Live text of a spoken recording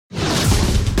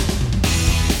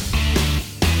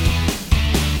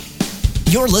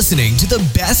You're listening to the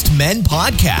Best Men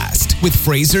Podcast with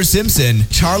Fraser Simpson,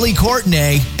 Charlie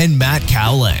Courtenay, and Matt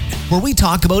Cowlin, where we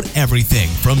talk about everything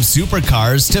from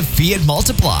supercars to Fiat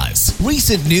Multiplas,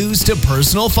 recent news to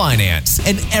personal finance,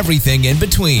 and everything in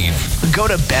between. Go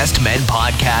to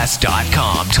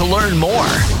bestmenpodcast.com to learn more.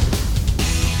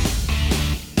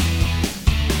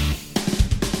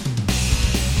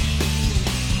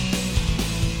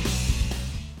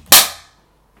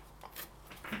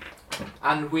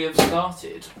 And we have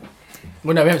started.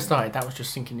 Well, no, we haven't started. That was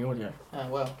just syncing the audio. Oh,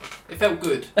 well. It felt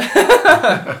good. Felt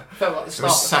like the start. It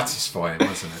was satisfying,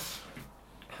 wasn't it?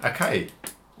 Okay.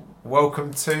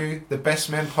 Welcome to the Best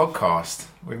Men Podcast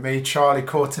with me, Charlie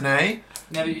Courtenay.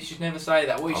 You should never say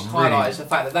that. What you should I'm highlight really- is the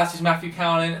fact that is Matthew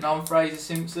Cowlin and I'm Fraser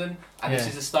Simpson. And this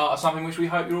is the start of something which we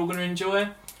hope you're all going to enjoy.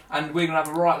 And we're going to have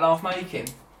a right laugh making.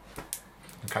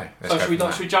 Okay, So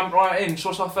should we jump right in? So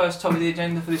what's our first top of the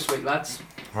agenda for this week, lads?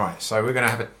 Right, so we're going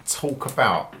to have a talk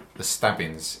about the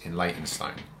stabbings in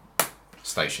Leytonstone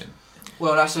Station.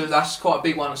 Well, that's quite a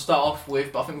big one to start off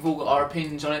with, but I think we've all got our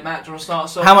opinions on it. Matt, do you want to start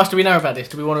us off? How much do we know about this?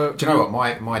 Do we want to? Do you know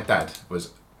what? My dad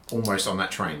was almost on that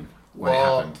train when it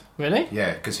happened. Really?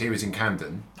 Yeah, because he was in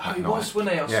Camden. Oh, he was,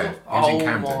 wasn't he? He was in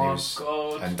Camden. Oh, my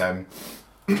God. And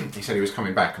he said he was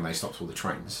coming back and they stopped all the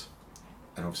trains.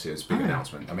 And obviously it was a big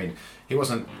announcement. I mean, he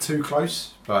wasn't too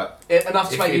close, but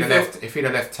enough to make you feel... if he'd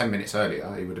have left 10 minutes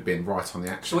earlier, he would have been right on the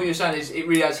action. So what you're saying is it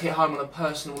really has hit home on a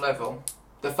personal level,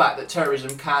 the fact that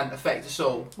terrorism can affect us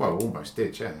all. Well, almost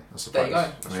did, yeah, I suppose. There you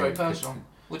go. It's very personal.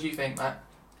 What do you think, Matt?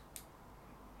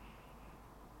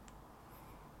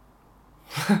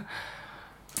 I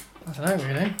don't know,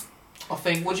 really. I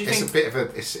think... What do you think...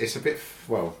 It's a bit...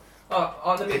 Well...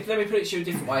 let me put it to you a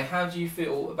different way. How do you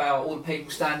feel about all the people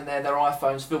standing there, their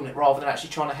iPhones filming it, rather than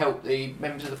actually trying to help the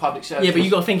members of the public service? Yeah, but you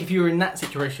got to think, if you were in that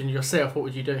situation yourself, what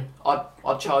would you do?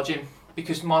 I'd charge him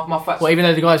because my facts. Well, even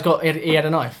though the guy's he had a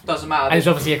knife. Doesn't matter. And he's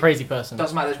obviously a crazy person.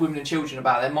 Doesn't matter. There's women and children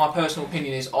about there. My personal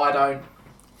opinion is I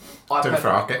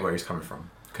get where he's coming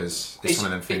from because it's one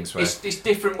of them things where it's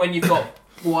different when you've got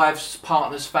wives,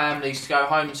 partners, families to go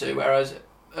home to. Whereas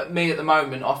me at the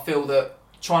moment, I feel that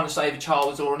trying to save a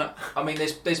child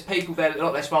there's people there that are a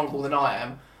lot less vulnerable than I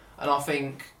am, and I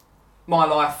think my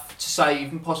life to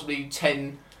save and possibly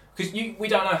 10, because we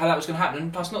don't know how that was going to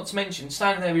happen. Plus, not to mention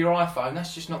standing there with your iPhone,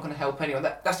 that's just not going to help anyone.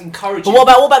 That's encouraging. But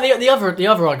what about the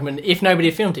other argument? If nobody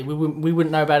had filmed it, we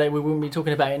wouldn't know about it. We wouldn't be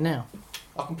talking about it now.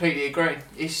 I completely agree.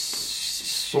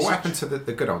 But what happened to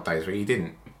the good old days where you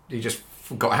just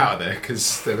got out of there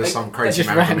because there was some crazy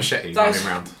man with a machete running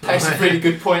around? That's a really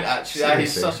good point, actually. That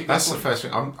is such a good point. The first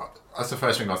thing. That's the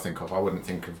first thing I think of. I wouldn't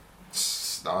think of.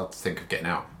 I'd think of getting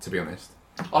out. To be honest,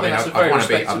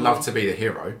 I'd love to be the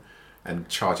hero and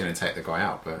charge in and take the guy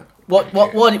out. But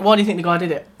why do you think the guy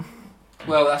did it?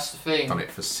 Well, that's the thing. Done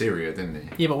it for Syria, didn't he?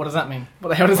 Yeah, but what does that mean? What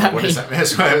the hell does that mean? It's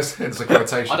a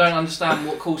quotation. I don't understand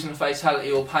what causing a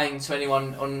fatality or pain to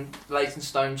anyone on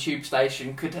Leytonstone tube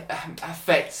station could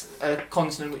affect a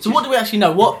continent which what do we actually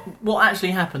know? What actually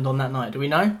happened on that night? Do we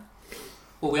know?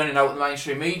 Well, we only know what the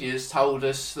mainstream media has told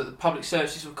us, that the public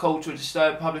services were called to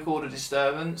a public order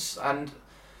disturbance, and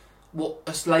what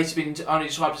has later been only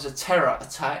described as a terror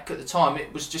attack. At the time,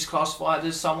 it was just classified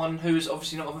as someone who was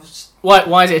obviously not...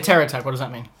 Why is it a terror attack? What does that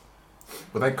mean?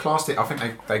 Well, they classed it... I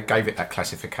think they gave it that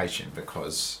classification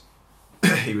because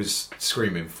he was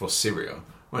screaming for Syria,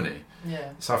 wasn't he?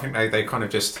 Yeah. So I think they kind of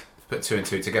just put two and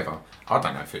two together. I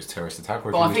don't know if it was a terrorist attack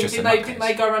or if but it I was think just didn't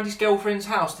they go around his girlfriend's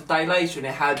house the day later and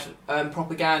it had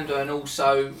propaganda, and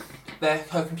also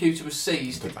her computer was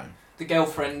seized. Did they? The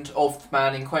girlfriend of the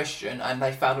man in question, and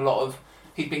they found a lot of...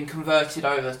 He'd been converted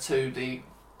over to the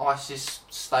ISIS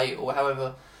state, or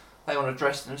however they want to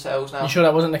dress themselves now. You sure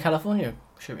that wasn't the California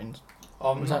shootings?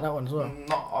 Was that one as well?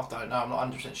 I don't know, I'm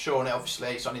not 100% sure on it. Obviously,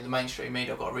 it's only the mainstream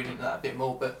media. I've got to read into that a bit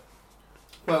more. But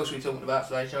what else are we talking about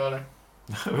today, Charlie?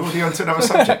 We're already on to another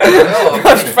subject.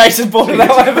 Fraser's born that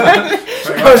way.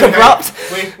 That was abrupt.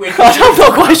 I'm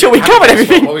not quite sure we covered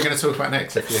everything. What are we going to talk about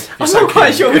next? I'm not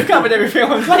quite sure we've covered everything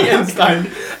on Leytonstone.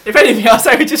 If anything, I'd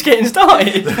say we're just getting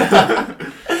started.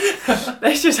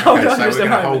 Let's just hold on just a moment. We're going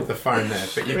to hold the phone there.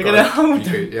 But we're going to hold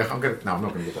it. Yeah, I'm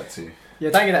not going to give that to you. Yeah,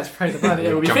 don't get that to Fraser.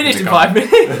 It will be finished in 5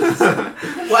 minutes.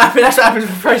 That's what happens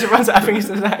when Fraser runs out of things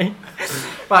to say.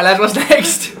 Right, lads, what's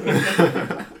next?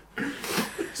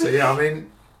 So yeah, I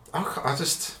mean, I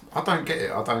don't get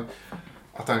it. I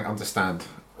don't understand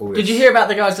all this. Did you hear about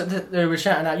the guys that were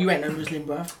shouting out, "You ain't no Muslim,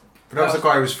 bruv"? But that was the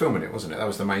guy who was filming it, wasn't it? That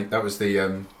was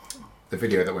the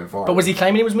video that went viral. But was he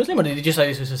claiming he was Muslim, or did he just say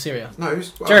this was for Syria? No,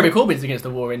 Jeremy Corbyn's against the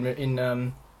war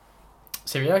in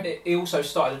Syria. He also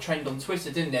started a trend on Twitter,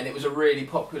 didn't he? And it was a really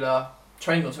popular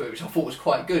trend on Twitter, which I thought was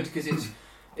quite good because it's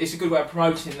it's a good way of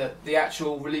promoting that the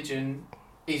actual religion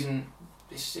isn't.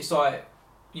 It's like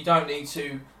you don't need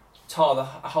to tar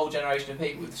a whole generation of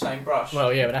people with the same brush.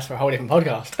 Well, yeah, but that's for a whole different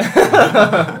podcast.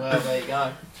 Well, there you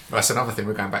go. That's another thing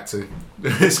we're going back to.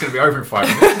 It's going to be over in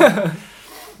 5 minutes.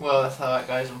 Well, that's how that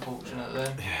goes, unfortunately.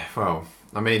 Yeah, well,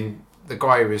 I mean, the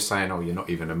guy who was saying, "Oh, you're not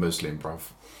even a Muslim, bruv."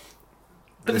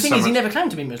 But the thing is, he never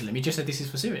claimed to be Muslim. He just said this is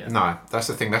for Syria. No, that's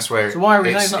the thing. That's where. So why are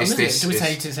we saying he's not a Muslim? Do we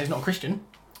say he's not a Christian?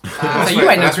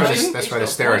 That's where the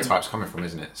stereotype's coming from,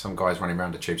 isn't it? Some guys running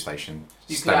around a tube station,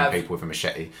 stabbing people with a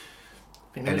machete,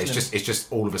 and it's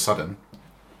just all of a sudden,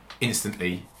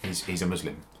 instantly, he's a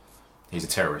Muslim, he's a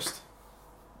terrorist.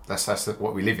 That's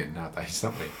what we live in nowadays,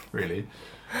 don't we? Really,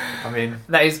 I mean,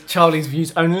 that is Charlie's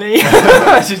views only.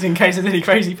 Just in case there's any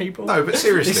crazy people. No, but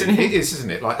seriously, it is, isn't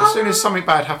it? Like as soon as something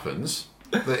bad happens,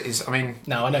 that is, I mean,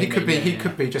 no, I know he could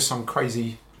be just some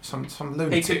crazy. Some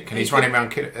lunatic, and he's running around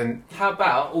killing. And how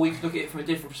about, or we could look at it from a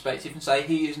different perspective and say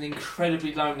he is an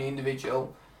incredibly lonely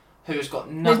individual who has got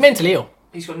nothing. He's mentally ill.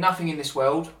 He's got nothing in this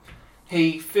world.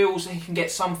 He feels that he can get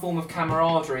some form of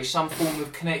camaraderie, some form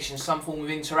of connection, some form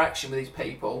of interaction with these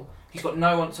people. He's got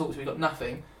no one to talk to. He's got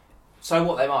nothing. So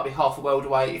what? They might be half a world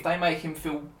away. If they make him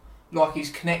feel like he's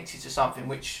connected to something,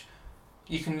 which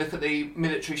you can look at the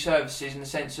military services in the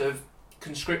sense of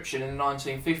conscription in the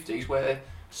 1950s, where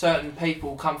certain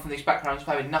people come from these backgrounds of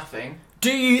having nothing.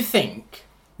 Do you think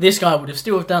this guy would have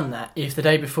still have done that if the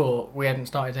day before we hadn't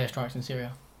started airstrikes in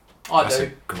Syria? That's a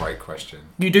great question.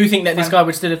 You do think that this guy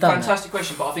would still have done Fantastic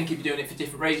question, but I think he'd be doing it for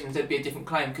different reasons. There'd be a different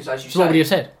claim, because as you say... What would he have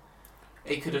said?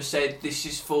 He could have said, this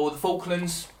is for the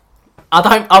Falklands. To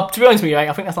be honest with you,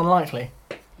 I think that's unlikely.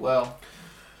 Well...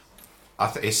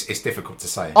 It's difficult to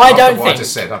say. I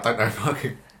just said, I don't know if I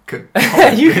could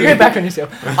you can go back on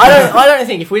yourself. I don't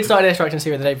think if we'd started airstrikes in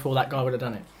Syria the day before, that guy would have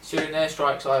done it. Syrian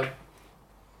airstrikes, are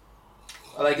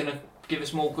they going to give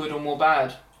us more good or more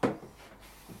bad? It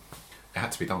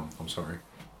had to be done. I'm sorry.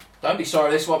 Don't be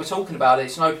sorry. This is why we're talking about it.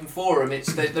 It's an open forum.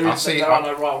 There are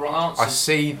no right or wrong answers. I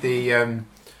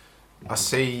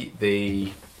see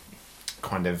the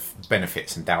kind of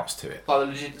benefits and doubts to it.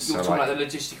 You're talking about the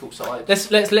logistical side.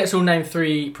 Let's all name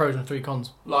 3 pros and 3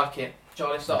 cons. Like it.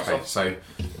 Charlie starts off. So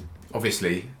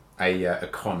obviously a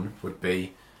con would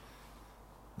be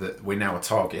that we're now a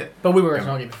target. But we were a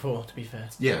target before, to be fair.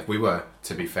 Yeah, we were,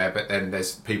 to be fair. But then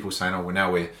there's people saying, "Oh, well,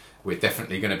 now we're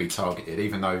definitely going to be targeted,"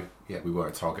 even though we were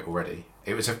a target already.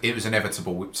 It was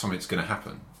inevitable. Something's going to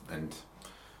happen, and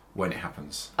when it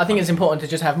happens, I think it's important to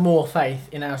just have more faith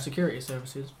in our security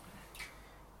services.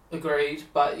 Agreed,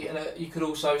 but you could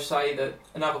also say that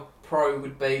another pro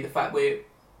would be the fact we're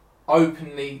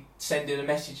openly sending a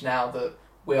message now that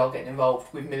we are getting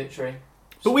involved with military.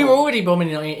 But we were already bombing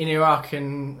in Iraq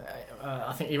and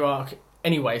I think Iraq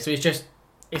anyway, so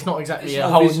it's not exactly a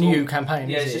whole new campaign.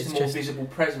 Yeah, it's just a more visible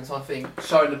presence, I think,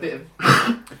 showing a bit of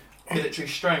military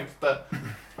strength. But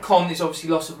con is obviously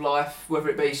loss of life, whether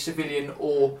it be civilian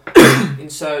or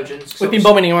insurgents. We've been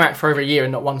bombing Iraq for over a year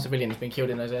and not one civilian has been killed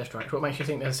in those airstrikes. What makes you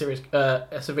think that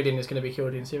a civilian is going to be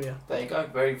killed in Syria? There you go,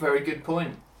 very, very good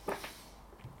point.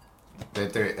 They're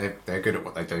good at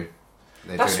what they do.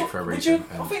 They're doing it for a reason.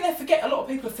 I think a lot of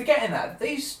people are forgetting that.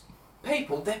 These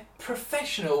people, they're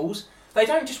professionals. They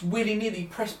don't just willy-nilly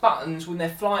press buttons when they're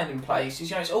flying in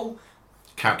places. It's all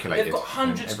calculated. They've got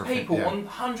hundreds of people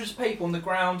on the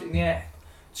ground, in the air,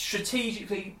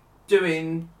 strategically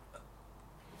doing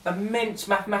immense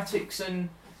mathematics and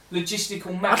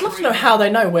logistical mapping. I'd love to know how they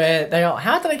know where they are.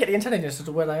 How do they get the intelligence as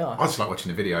to where they are? I just like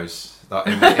watching the videos.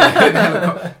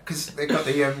 Because they've got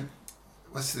the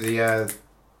what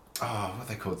are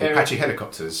they called? The Apache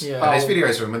helicopters. Yeah. And there's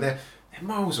videos of them and they're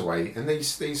miles away, and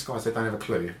these guys, they don't have a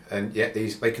clue, and yet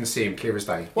they can see them clear as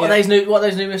day. What are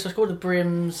those new missiles called? The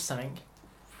Brims something.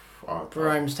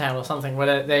 Town or something,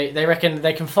 where they reckon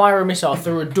they can fire a missile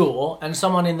through a door and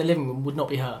someone in the living room would not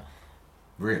be hurt.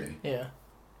 Really? Yeah.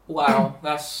 Wow,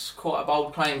 that's quite a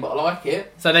bold claim, but I like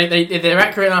it. So they're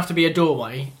accurate enough to be a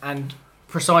doorway and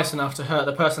precise enough to hurt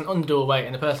the person on the doorway,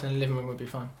 and the person in the living room would be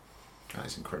fine. That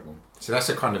is incredible. So that's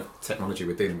the kind of technology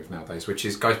we're dealing with nowadays, which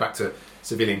goes back to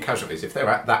civilian casualties. If they're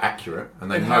that accurate and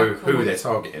they know who they're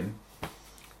targeting,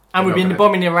 and we've been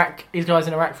bombing Iraq, these guys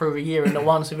in Iraq for over a year, and not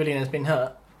one civilian has been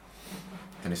hurt.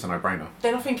 Then it's a no-brainer.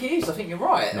 Then I think it is. I think you're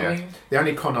right. Yeah. I mean, the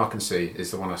only con I can see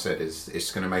is the one I said is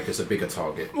it's going to make us a bigger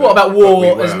target. What about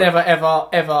war? Has never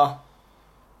ever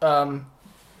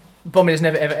bombing has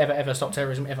never ever stopped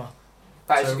terrorism ever.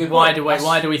 That is a good point. Why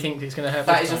Why do we think it's going to hurt?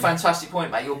 That is a fantastic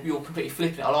point, mate. You're completely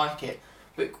flipping it. I like it.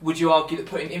 But would you argue that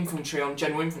putting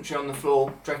general infantry on the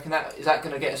floor, do you reckon is that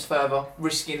going to get us further,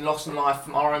 risking loss of life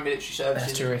from our own military services?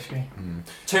 That's too risky.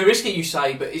 Too risky, you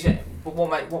say, but is it? But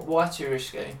why too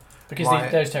risky?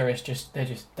 Because those terrorists they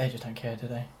just don't care, do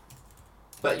they?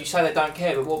 But you say they don't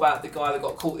care, but what about the guy that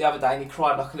got caught the other day and he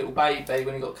cried like a little baby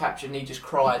when he got captured, and he just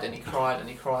cried and he cried and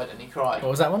he cried and he cried. What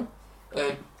was that one?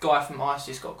 A guy from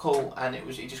ISIS got caught and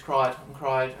he just cried and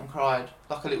cried and cried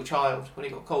like a little child when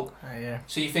he got caught. Oh yeah.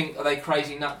 So you think, are they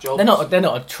crazy nut jobs? They're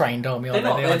not a trained army, are they?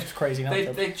 They're just crazy nut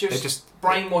jobs. They're just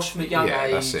brainwished from a young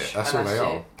age. That's it. That's all they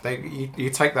are. You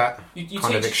take that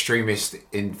kind of extremist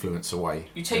influence away.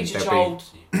 You teach a child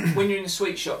when you're in the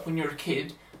sweet shop when you're a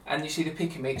kid and you see the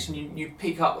pick and mix and you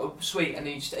pick up a sweet and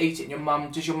you just eat it,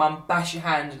 and does your mum bash your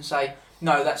hands and say,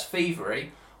 no, that's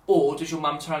thievery? Or does your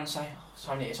mum turn and say,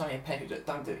 oh, it's only a penny,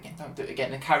 don't do it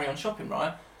again, and carry on shopping,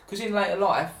 right? Because in later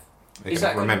life, you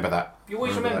remember that. You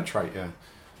always remember that trait, yeah.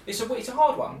 It's a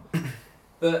hard one,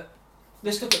 but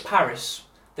let's look at Paris.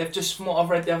 They've just, from what I've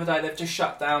read the other day, they've just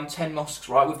shut down 10 mosques,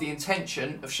 right, with the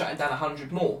intention of shutting down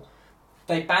 100 more.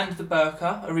 They banned the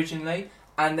burqa originally,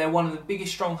 and they're one of the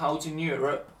biggest strongholds in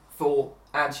Europe for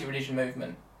anti-religion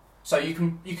movement. So you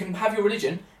can have your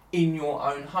religion in your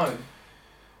own home.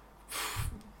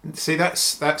 See,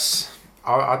 that's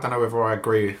I don't know whether I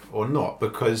agree or not,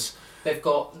 because they've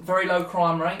got very low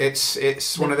crime rate.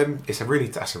 It's one of them. That's a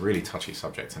really touchy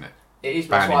subject, isn't it? It is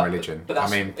banning religion. But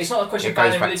it's not a question of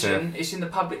banning religion. It's in the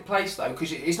public place though,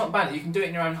 because it's not banning. You can do it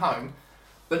in your own home.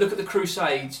 But look at the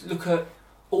Crusades. Look at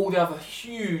all the other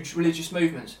huge religious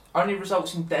movements. Only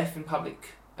results in death in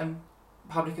public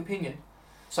opinion.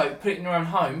 So put it in your own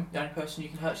home. The only person you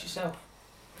can hurt is yourself.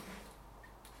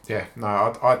 Yeah. No.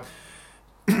 I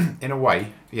in a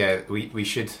way, yeah. We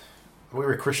should.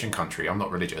 We're a Christian country. I'm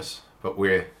not religious, but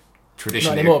we're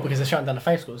traditionally... Not anymore, because they're shutting down the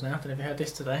faith schools now. I don't know if you heard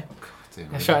this today.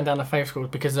 They're shutting down the faith schools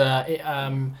because it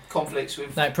conflicts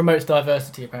with... No, it promotes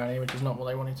diversity, apparently, which is not what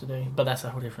they wanted to do. But that's a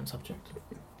whole different subject.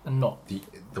 And not...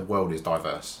 The world is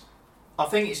diverse. I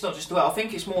think it's not just the world. I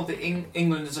think it's more that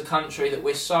England as a country, that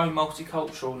we're so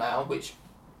multicultural now, which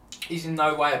is in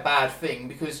no way a bad thing,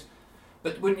 because...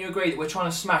 But wouldn't you agree that we're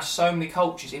trying to smash so many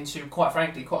cultures into, quite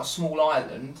frankly, quite a small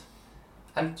island?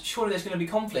 And surely there's going to be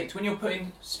conflict. When you're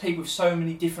putting people with so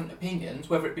many different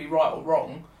opinions, whether it be right or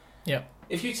wrong, yeah.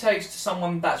 If you take to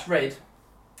someone that's red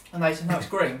and they say, no, it's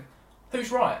green,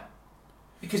 who's right?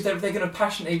 Because they're going to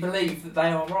passionately believe that they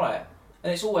are right.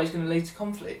 And it's always going to lead to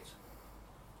conflict.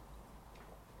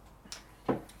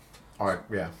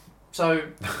 Yeah. So,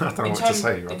 I don't know what to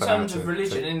say. In terms of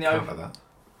religion, in the open,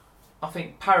 I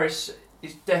think Paris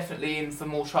is definitely in for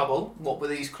more trouble, what with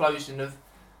these closing of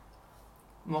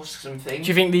mosques and things.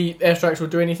 Do you think the airstrikes will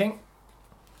do anything?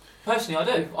 Personally, I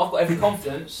do. I've got every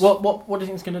confidence. What do you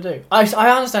think it's going to do? I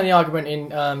understand the argument in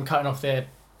cutting off their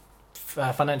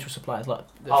financial supplies. Like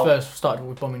first started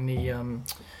with bombing the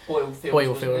oil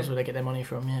fields where they get their money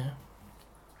from. Yeah.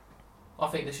 I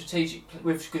think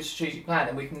with good strategic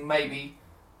planning, we can maybe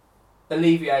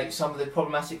alleviate some of the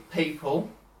problematic people,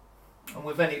 and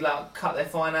with any luck, cut their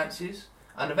finances.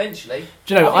 And eventually...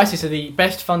 Do you know, ISIS are the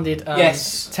best funded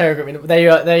terror group. They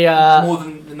more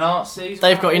than the Nazis.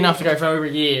 They've got enough to go for over a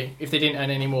year if they didn't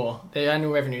earn any more. Their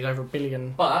annual revenue is over $1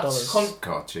 billion. But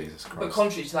God, Jesus Christ. But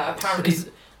contrary to that, apparently... Because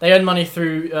they earn money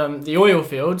through the oil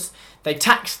fields. They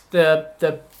tax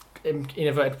the in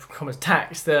inverted commas,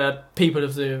 tax the people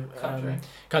of the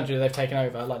country that they've taken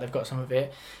over, like they've got some of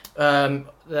it. Oil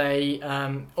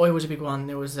was a big one.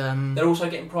 There was... They're also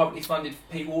getting privately funded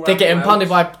people all around. They're getting funded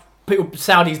by... People,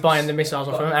 Saudis buying the missiles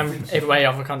off them, and every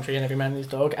other country and every man and his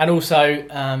dog, and also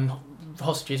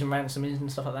hostages and ransoms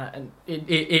and stuff like that. And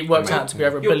it works out to be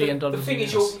over $1 billion. The thing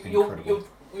is, you're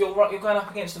going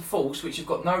up against a force which have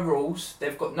got no rules,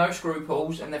 they've got no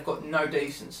scruples, and they've got no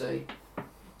decency.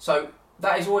 So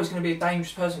that is always going to be a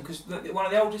dangerous person, because one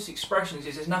of the oldest expressions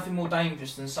is there's nothing more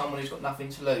dangerous than someone who's got nothing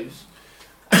to lose.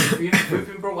 And if you've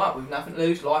been brought up with nothing to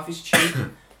lose, life is cheap.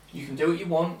 You can do what you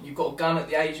want. You've got a gun at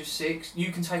the age of 6. You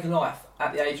can take a life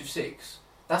at the age of 6.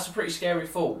 That's a pretty scary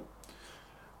thought.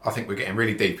 I think we're getting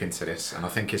really deep into this, and I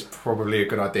think it's probably a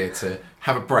good idea to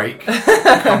have a break,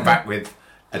 come back with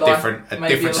a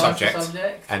different subject,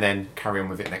 and then carry on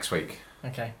with it next week.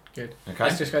 Okay, good. Okay.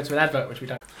 Let's just go to an advert, which we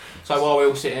don't. So while we're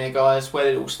all sitting here, guys, where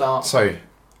did it all start? So,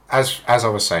 as I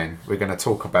was saying, we're going to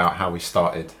talk about how we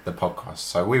started the podcast.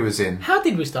 So we was in... How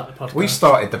did we start the podcast? We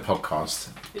started the podcast.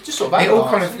 It just sort of... It all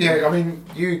kind of... Yeah, I mean,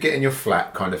 you get in your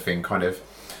flat kind of thing, kind of...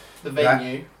 The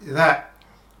venue. That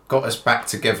got us back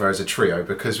together as a trio,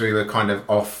 because we were kind of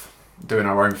off doing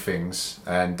our own things,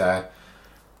 and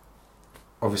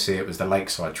obviously it was the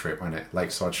Lakeside trip, wasn't it?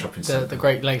 Lakeside shopping centre. The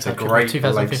Great Lakeside trip of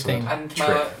 2015. And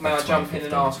may I jump in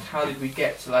and ask, how did we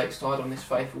get to Lakeside on this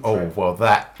faithful trip? Oh, well,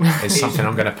 that is something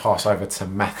I'm going to pass over to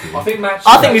Matthew. I think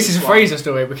this is a Fraser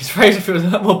story, because Fraser feels a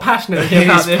lot more passionate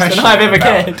about this than I've ever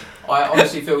cared. I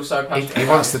honestly feel so passionate. He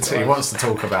wants to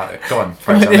talk about it. Go on,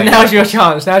 Fraser. Now's your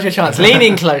chance. Lean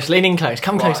in close.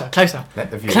 Come closer.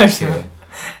 Let the viewers hear.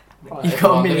 Right, you've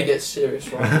got a minute. Let me get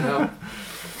serious right now.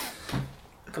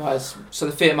 Guys, so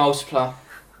the Fiat Multipla.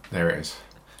 There it is.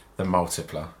 The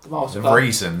Multipla. The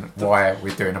reason why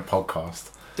we're doing a podcast.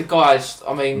 The guys,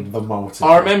 I mean, the Multipla.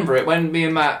 I remember it when me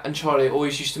and Matt and Charlie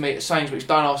always used to meet at Sainsbury's.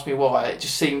 Don't ask me why. It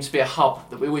just seemed to be a hub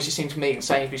that we always just seemed to meet in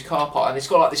Sainsbury's car park, and it's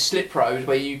got like this slip road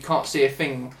where you can't see a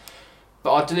thing.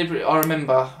 But I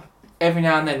remember every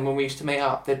now and then when we used to meet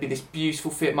up, there'd be this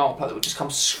beautiful Fiat Multipla that would just come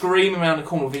screaming around the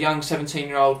corner with a young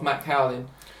 17-year-old Matt Cowlin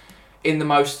in the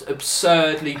most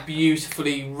absurdly,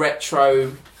 beautifully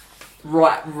retro,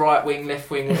 right wing, left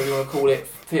wing, whatever you want to call it,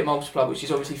 Fiat Multipla, which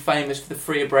is obviously famous for the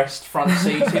free abreast front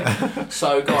seating.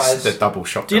 So, guys, it's the double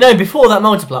shot. Do you know before that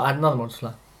Multipla, I had another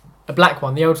Multipla, a black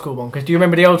one, the old school one? Because do you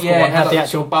remember the old school one had the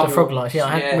actual the frog lights?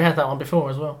 Yeah, we had that one before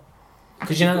as well.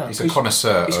 Because you know that. He's a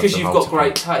connoisseur. It's because you've got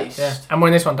great taste. Yeah, and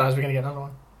when this one dies, we're going to get another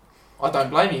one. I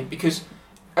don't blame you, because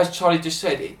as Charlie just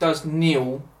said, it does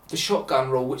kneel the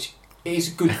shotgun rule, which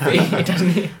is a good thing. It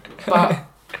doesn't. But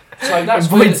so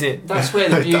that's where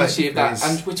the beauty of that.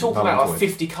 And we're talking about like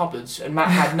 50 cupboards, and Matt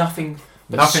had nothing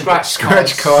but scratch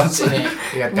cards in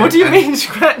it. What do you mean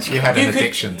scratch cards? You had an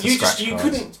addiction to scratch cards. You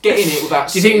couldn't get in it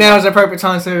without. Do you think now is the appropriate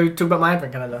time to talk about my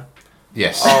advent calendar?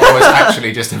 Yes, I was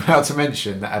actually just about to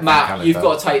mention that. Matt, you've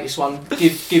got to take this one.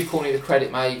 Give Courtney the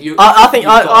credit, mate. I think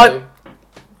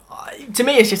to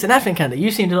me, it's just an advent calendar.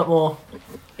 You seemed a lot more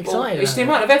excited. It's the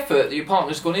amount of effort that your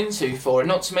partner's gone into for it.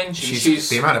 Not to mention, she's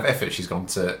the amount of effort she's gone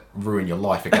to ruin your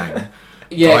life again.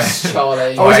 Yes,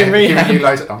 Charlie. I was in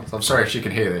rehab. I'm sorry if she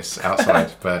can hear this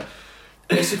outside, but.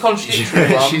 It's a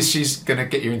contradictory one. She's going to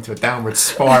get you into a downward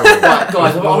spiral. Right,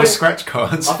 guys, all the scratch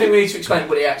cards. I think we need to explain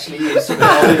what it actually is.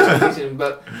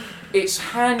 But it's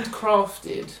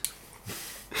handcrafted.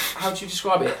 How do you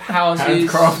describe it?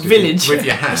 Handcrafted village with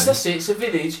your hands. That's it. It's a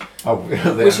village,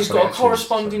 which has got a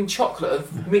corresponding chocolate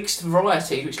of mixed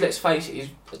variety, which, let's face it, is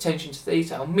attention to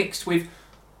detail, mixed with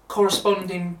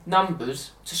corresponding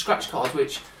numbers to scratch cards,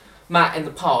 which Matt in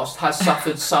the past has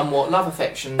suffered somewhat love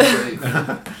affections with.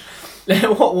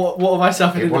 What have I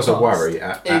suffered? It was a worry.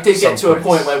 It did get to a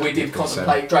point where we did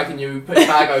contemplate dragging you, putting a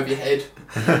bag over your head,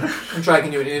 and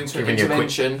dragging you into an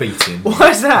intervention. Beating. Why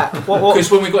is that?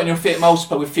 Because when we got in your Fiat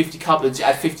Multipla with 50 cupboards, it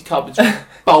had 50 cupboards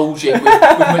bulging with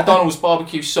McDonald's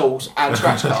barbecue sauce and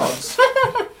scratch cards.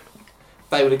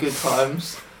 They were the good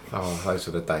times. Oh, those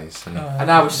were the days. And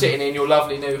now we're sitting in your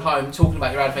lovely new home talking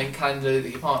about your advent calendar that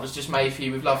your partner's just made for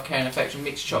you with love, care and affection,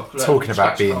 mixed chocolate. Talking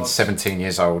about being cards. 17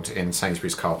 years old in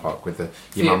Sainsbury's car park with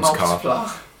your mum's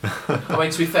car. I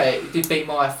mean, to be fair, it did beat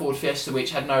my Ford Fiesta,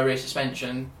 which had no rear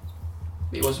suspension.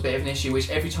 It was a bit of an issue, which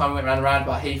every time we went round the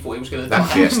roundabout, he thought he was going to die.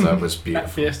 That Fiesta was beautiful.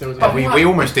 That Fiesta was we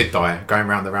almost did die going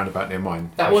round the roundabout near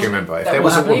mine. If you remember, if there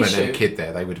was a woman and a kid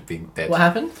there, they would have been dead. What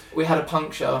happened? We had a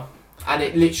puncture, and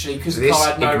it literally, because the car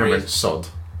had no rear. Sod.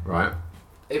 Right,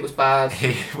 it was bad.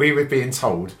 We were being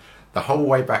told the whole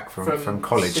way back from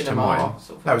college to mine.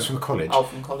 That was from college. Oh,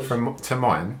 from college. To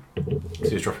mine, so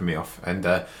he was dropping me off, and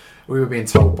we were being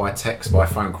told by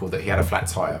phone call that he had a flat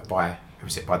tyre by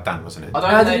Dan, wasn't it?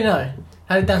 How did you know?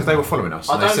 How did Dan? Because they were following us.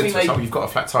 And they said to us, "You've got a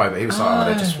flat tyre," but he was like,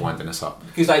 "They're just winding us up."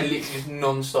 Because they literally just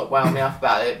non-stop wound me up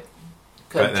about it.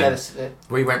 I'm jealous of it.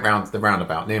 We went round the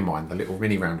roundabout near mine, the little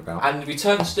mini roundabout, and we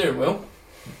turned the steering wheel,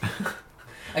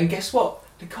 and guess what?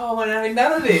 The car went having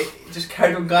none of it. It just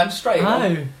carried on going straight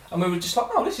on. And we were just like,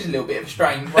 this is a little bit of a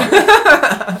strange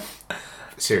one.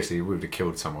 Seriously, we would have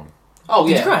killed someone. Oh,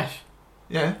 yeah. Did you crash?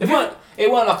 Yeah. It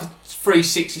weren't like a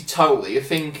 360 total that you're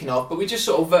thinking of, but we just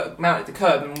sort of mounted the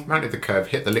curb.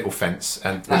 Hit the little fence,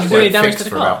 and was there any damage to the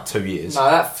for car? about 2 years. No,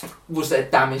 that was there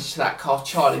damage to that car,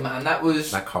 Charlie, man. That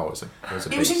car was a beast.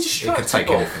 It was indestructible. It could take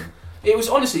anything. It was,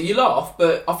 honestly, you laugh,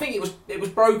 but I think it was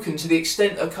broken to the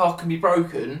extent a car can be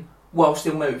broken while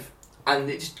still move, and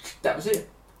that was it.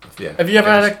 Yeah. Have you ever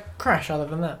had a crash other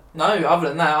than that? No, other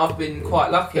than that, I've been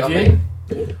quite lucky.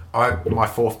 My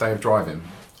fourth day of driving,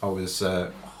 I was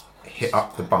hit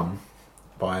up the bum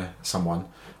by someone.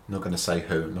 I'm not going to say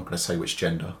who. I'm not going to say which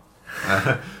gender.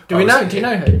 Do you know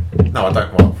who? No, I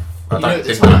don't. Well, I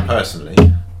didn't know personally.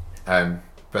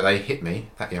 But they hit me.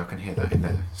 I can hear that in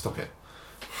there. Stop it.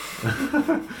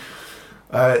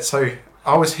 So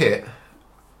I was hit.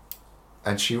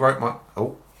 And she wrote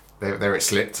there it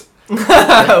slipped.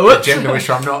 the gender which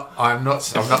I'm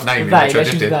not naming, They, which I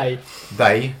just did.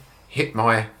 They Hit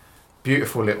my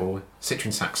beautiful little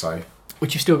Citroen Saxo,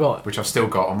 which you've still got. Which I've still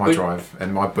got on my drive,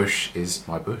 and my bush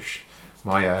My bush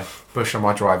on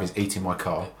my drive is eating my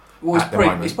car. Well,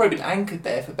 it's probably been anchored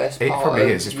there for best part. It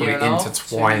probably is. It's probably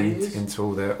intertwined into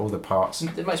all the parts.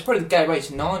 It's probably the gateway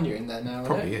to Narnia in there now.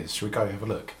 Probably is. Should we go have a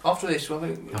look? After this, I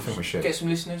think we should get some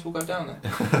listeners. We'll go down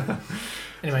there.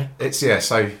 Anyway,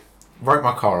 So wrote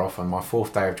my car off on my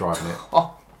 4th day of driving it.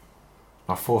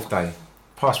 My 4th day.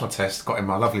 Passed my test. Got in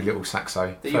my lovely little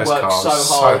Saxo. That first car. So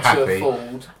hard happy. to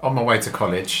afford. On my way to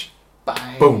college.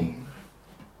 Bang. Boom.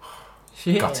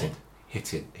 Gutted.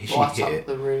 Hit it. She right hit up it.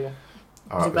 The rear.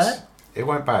 Was it bad? It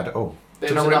weren't bad at all. Do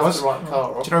you know what it was?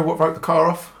 Do you know what wrote the car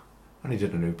off? I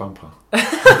needed a new bumper.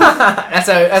 that's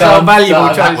how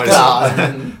valuable Charlie's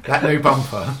done. That new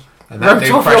bumper and that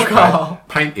new crash pad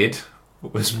painted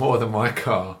was more than my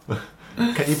car.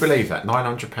 Can you believe that?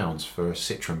 £900 for a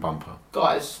Citroen bumper.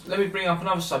 Guys, let me bring up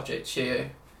another subject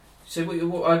here. So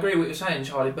I agree with what you're saying,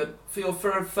 Charlie, but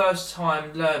for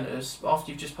first-time learners,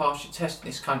 after you've just passed your test in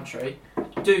this country,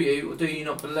 do you or do you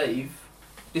not believe,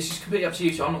 this is completely up to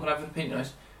you, so I'm not going to have an opinion on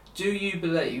this, do you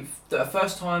believe that a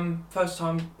first-time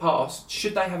pass,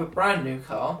 should they have a brand new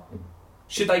car?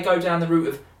 Should they go down the route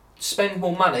of spend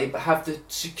more money but have the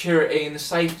security and the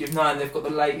safety of knowing they've got the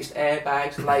latest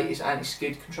airbags, the latest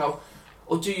anti-skid control?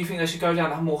 Or do you think they should go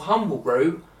down a more humble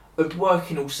route of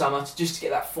working all summer just to get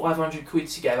that 500 quid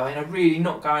together, really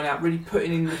not going out, really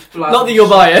putting in the blood? Not that you're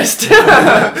biased.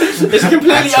 It's a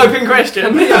completely open question.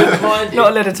 Completely open-minded.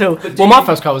 Not a lit at all. Well, my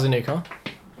first car was a new car.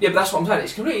 Yeah, but that's what I'm saying.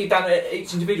 It's completely down to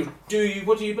each individual.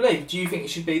 What do you believe? Do you think it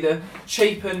should be the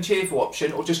cheap and cheerful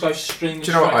option, or just go stream? Do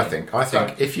you know what I think? I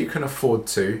think if you can afford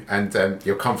to, and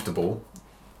you're comfortable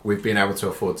with being able to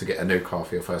afford to get a new car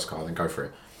for your first car, then go for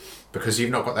it. Because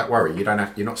you've not got that worry.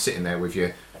 You're not sitting there with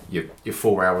your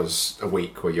 4 hours a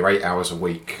week or your 8 hours a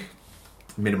week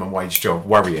minimum wage job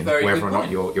worrying whether or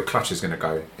not your clutch is going to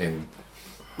go in.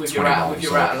 With your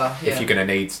rattler, if you're going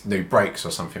to need new brakes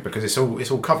or something, because it's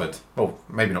all covered. Well,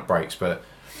 maybe not brakes, but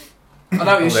I know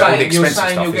what you're saying. All the expensive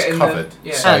stuff is covered.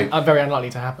 So, and very unlikely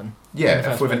to happen.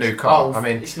 Yeah, with a new car. I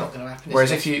mean, it's not going to happen.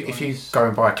 Whereas if you go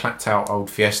and buy a clapped out old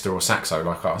Fiesta or Saxo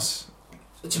like us,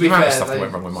 to be fair, stuff that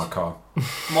went wrong with my car.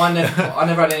 I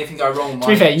never had anything go wrong. To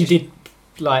be fair, you did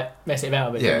mess it about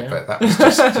a bit. Yeah, but that was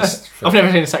just I've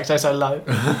never seen a Saxo so low.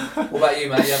 What about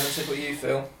you, mate? You haven't said what you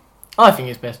feel. I think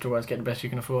it's best to always get the best you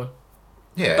can afford.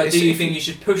 Yeah, but do you think you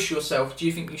should push yourself? Do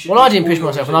you think you should? Well, I didn't push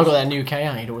myself when I got that new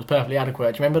K8. It was perfectly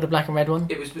adequate. Do you remember the black and red one?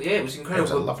 It was incredible. It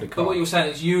was a lovely car. But what you're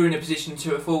saying is you were in a position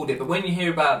to afford it. But when you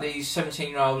hear about these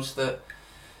 17-year-olds that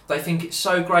they think it's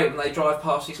so great when they drive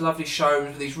past these lovely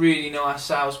showrooms with these really nice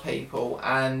salespeople,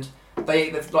 and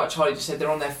they've, like Charlie just said, they're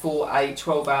on their 4, 8,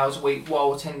 12 hours a week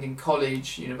while attending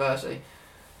college, university.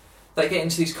 They get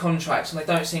into these contracts and they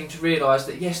don't seem to realise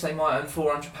that yes, they might earn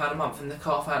 £400 a month and the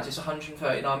car finance is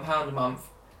 £139 a month.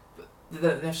 But they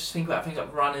have to think about things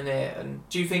like running it. And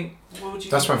do you think? What would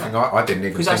you? That's one thing I didn't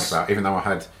even think about. Even though I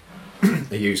had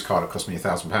a used car that cost me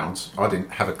 £1,000, I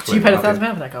didn't have a clue. So you paid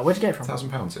 £1,000 for that car? Where'd you get it from?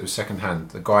 £1,000. It was second hand.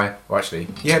 The guy, it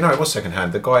was second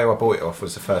hand. The guy who I bought it off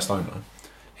was the first owner.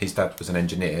 His dad was an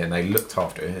engineer, and they looked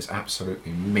after it. It's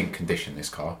absolutely mint condition, this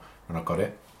car, when I got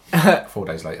it. 4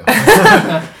 days later,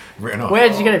 written off. Where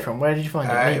did you get it from? Where did you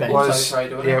find it?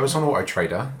 It was on Auto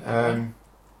Trader. I'm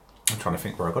trying to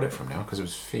think where I got it from now because it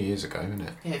was a few years ago, isn't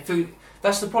it? Yeah,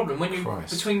 that's the problem. When you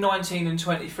between 19 and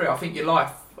 23, I think your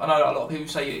life. I know a lot of people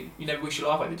say you never wish your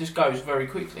life over. It just goes very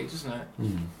quickly, doesn't it?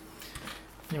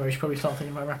 Anyway, we should probably start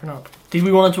thinking about wrapping up. Did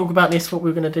we want to talk about this? What we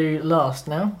were going to do last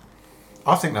now?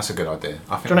 I think that's a good idea. Do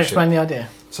you want to explain the idea?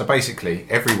 So basically,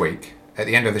 every week at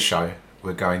the end of the show,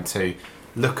 we're going to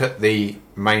look at the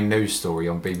main news story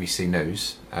on BBC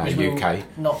News UK.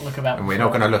 Not look about. And we're not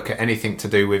going to look at anything to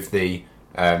do with the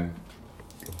the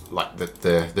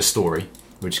story.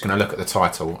 We're just going to look at the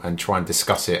title and try and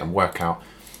discuss it and work out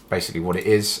basically what it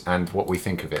is and what we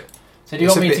think of it. So do you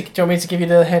want me to give you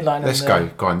the headline? Let's go.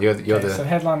 Go on. You're the. So the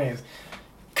headline is: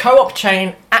 Co-op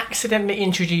chain accidentally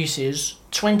introduces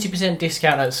 20%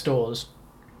 discount at stores.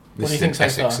 What do you think so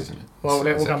far? Isn't it? Well,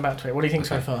 we'll come back to it. What do you think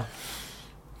so far?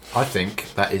 I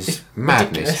think that is madness.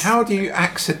 Ridiculous. How do you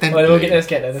accidentally? Well, let's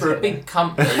get there. For a big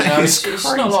company, it's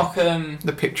not like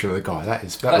the picture of the guy. That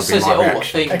would be says my it all,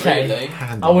 reaction. I think, really.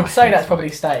 I would say that's probably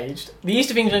staged. The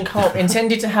East of England Co-op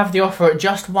intended to have the offer at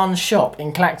just one shop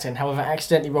in Clacton, however,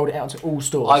 accidentally rolled it out to all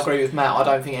stores. I agree with Matt. I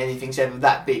don't think anything's ever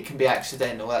that big can be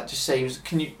accidental. That just seems.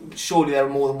 Surely there are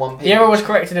more than one people. The error was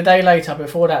corrected a day later.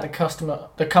 Before that,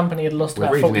 the company had lost about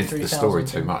 43,000. We're reading into the story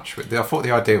too much. I thought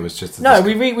the idea was just. No,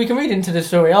 we can read into the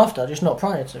story after, just not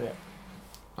prior to it.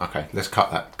 Okay, let's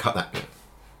cut that bit.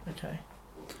 Okay.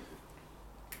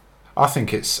 I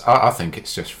think it's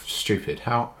just stupid.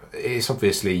 How it's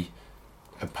obviously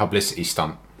a publicity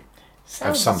stunt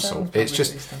of some sort. It's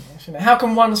just how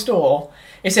can one store?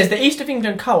 It says the East of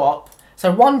England Co-op.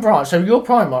 So one branch. So your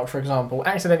Primark, for example,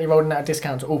 accidentally rolling out a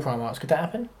discount to all Primarks. Could that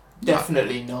happen?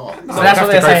 Definitely not. So that's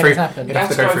what they're saying has happened. You'd have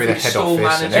to go through the head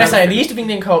office. They're saying the East of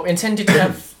England Co-op intended to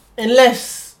have,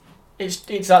 unless it's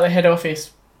like the head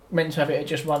office meant to have it at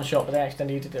just one shop, but they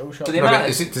accidentally did it all shop.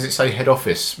 Does it say head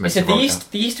office? It said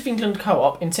the East of England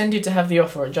Co-op intended to have the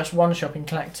offer at just one shop in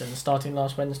Clacton starting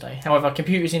last Wednesday. However,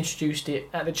 computers introduced it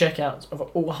at the checkouts of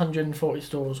all 140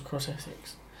 stores across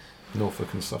Essex.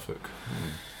 Norfolk and Suffolk.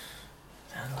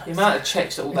 The amount of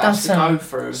checks that all that has to go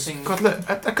through. God, look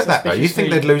at that though. You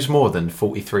think they'd lose more than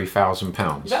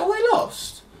 £43,000? Is that all they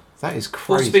lost? That is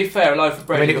crazy. Well, to be fair, a loaf of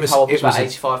bread in the Co-op was about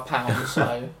 £85,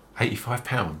 so...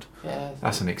 £85? Yeah.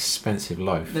 That's an expensive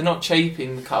loaf. They're not cheap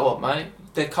in the Co-op, mate.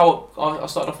 The Co-op, I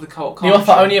started off with the Co-op. The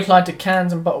offer only applied to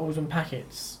cans and bottles and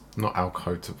packets. Not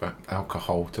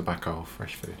alcohol, tobacco,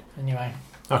 fresh food. Anyway.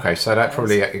 Okay, so that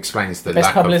probably explains the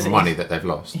lack of money that they've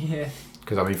lost. Yeah.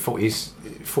 Because I mean,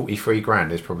 43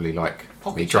 grand is probably like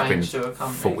me dropping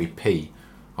 40p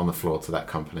on the floor to that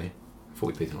company.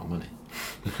 40p is a lot of money.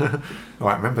 All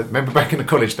right, remember back in the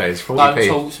college days, 40p. Don't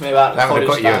talk to me about the college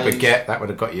days. That would have got you a baguette. That would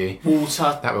have got you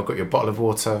water. That would have got you a bottle of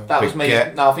water. That was me.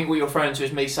 No, I think what you're referring to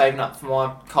is me saving up for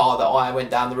my car that I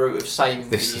went down the route of saving.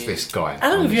 This guy.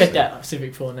 How long have you had that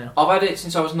Civic for now? I've had it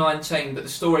since I was 19, but the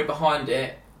story behind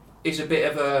it is a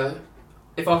bit of a.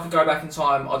 If I could go back in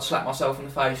time, I'd slap myself in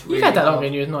the face. You had that long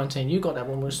when you were 19. You got that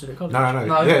when we were still at college.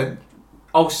 No. Yeah.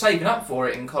 I was saving up for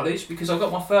it in college because I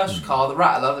got my first car, the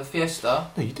Rattler, the Fiesta.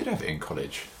 No, you did have it in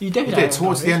college. You did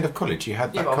towards the end of college. You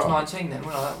had that car. Yeah, but I was 19 then.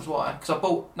 Well, that was why. Because I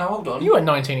bought. No, hold on. You weren't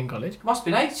 19 in college. I must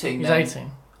have been 18. You was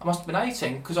 18. I must have been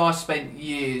 18 because I spent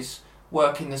years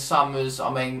working the summers.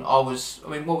 I mean, what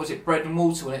was it? Bread and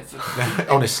water when it.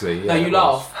 Honestly, yeah. No, you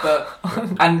laugh, but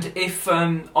and if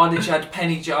I literally had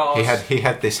penny jars. He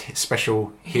had this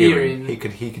special hearing. He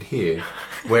could hear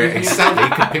where exactly he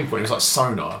could pinpoint. It was like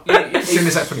sonar. As soon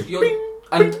as that funny.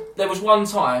 And there was one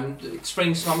time that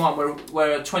springs to my mind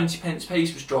where a 20p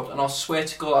piece was dropped, and I swear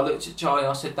to God, I looked at Charlie and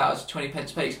I said that was a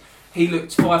 20p piece. He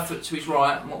looked 5 foot to his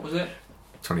right, and what was it?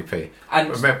 20p. And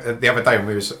remember the other day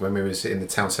when we was in the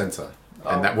town centre.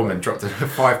 And that woman dropped a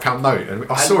 £5 note,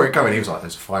 and I saw it go, and he was like,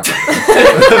 "There's £5."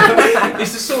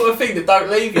 It's the sort of thing that don't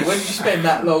leave you when you spend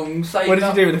that long saving. What did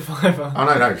you do with the £5? Oh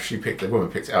no, the woman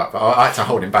picked it up, but I had to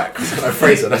hold him back because I know,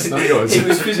 Fraser, that's not yours. He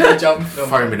was physically jumping,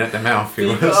 foaming at the mouth. He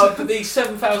was. But the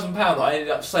 £7,000 that I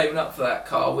ended up saving up for that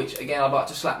car, which again I'd like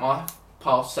to slap my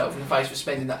past self in the face for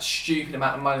spending that stupid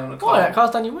amount of money on a car. Oh, that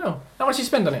car's done you well. How much did you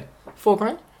spend on it? $4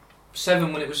 grand?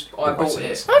 7 when it was. I bought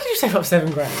it. How did you save up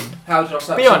 $7 grand? How did I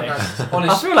save? Be honest.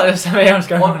 I feel like there's something else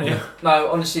going on here.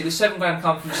 No, honestly, the £7 grand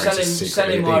come from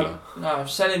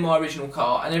selling my original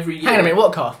car, and every year. Hang on a minute,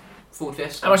 what car? Ford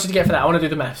Fiesta. How much did you get for that? I want to do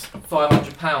the maths.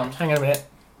 £500. Hang on a minute.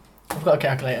 I've got a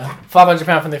calculator.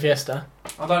 £500 from the Fiesta.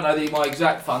 I don't know my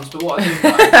exact funds, but what I do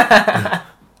know.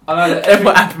 I know that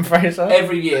what happened, Fraser?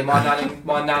 Every year, my nan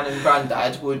and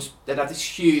granddad they'd have this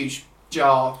huge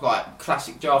jar, like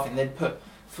classic jar thing. They'd put.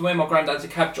 For when my granddad's a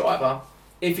cab driver,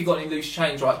 if he got any loose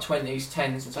change, like 20s, 10s,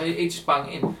 and so he'd just bung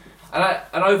it in.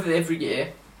 And over every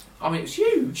year, I mean, it was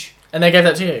huge. And they gave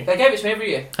that to you? They gave it to me every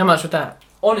year. How much was that?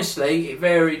 Honestly, it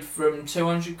varied from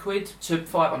 200 quid to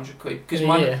 500 quid.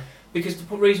 Because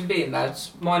the reason being,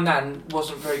 lads, my nan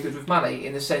wasn't very good with money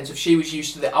in the sense of she was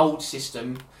used to the old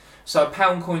system. So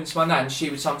 £1 coins to my nan, she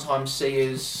would sometimes see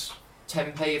as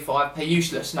 10p or 5p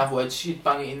useless. In other words, she'd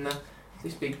bung it in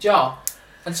this big jar.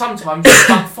 And sometimes you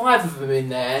bung 5 of them in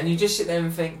there, and you just sit there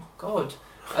and think, God.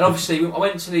 And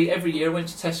obviously, every year I went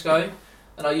to Tesco,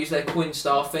 and I used their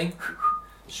Coinstar thing,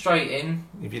 straight in.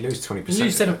 If you lose 20%, you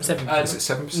lose 7%. Is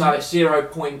it 7%? No, it's 0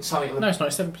 point something. No, it's not.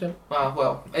 It's 7%.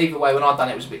 Well, either way, when I'd done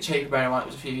it, it was a bit cheaper. Bearing in mind it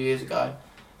was a few years ago.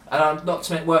 And I'm not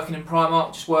to make working in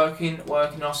Primark, just working.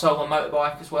 And I sold my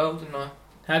motorbike as well, didn't I?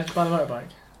 How did you buy the motorbike?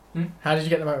 How did you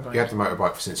get the motorbike? You had the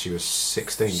motorbike since you were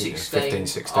 16, didn't you? 15,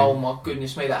 16. Oh my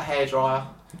goodness me, that hairdryer.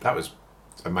 That was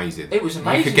amazing. It was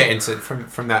amazing. You could get into,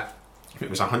 from that, if it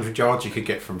was 100 yards, you could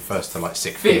get from first to like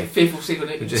 6th. Fifth or 6th,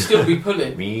 and it would still be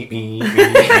pulling. me.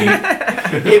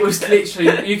 It was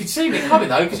literally, you could see me coming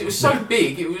though, because it was so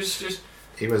big, it was just...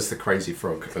 He was the crazy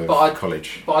frog of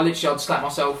college. But I'd slap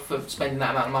myself for spending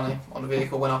that amount of money on a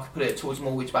vehicle when I could put it towards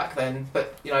mortgage back then.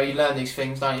 But, you know, you learn these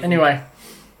things, don't you? Anyway,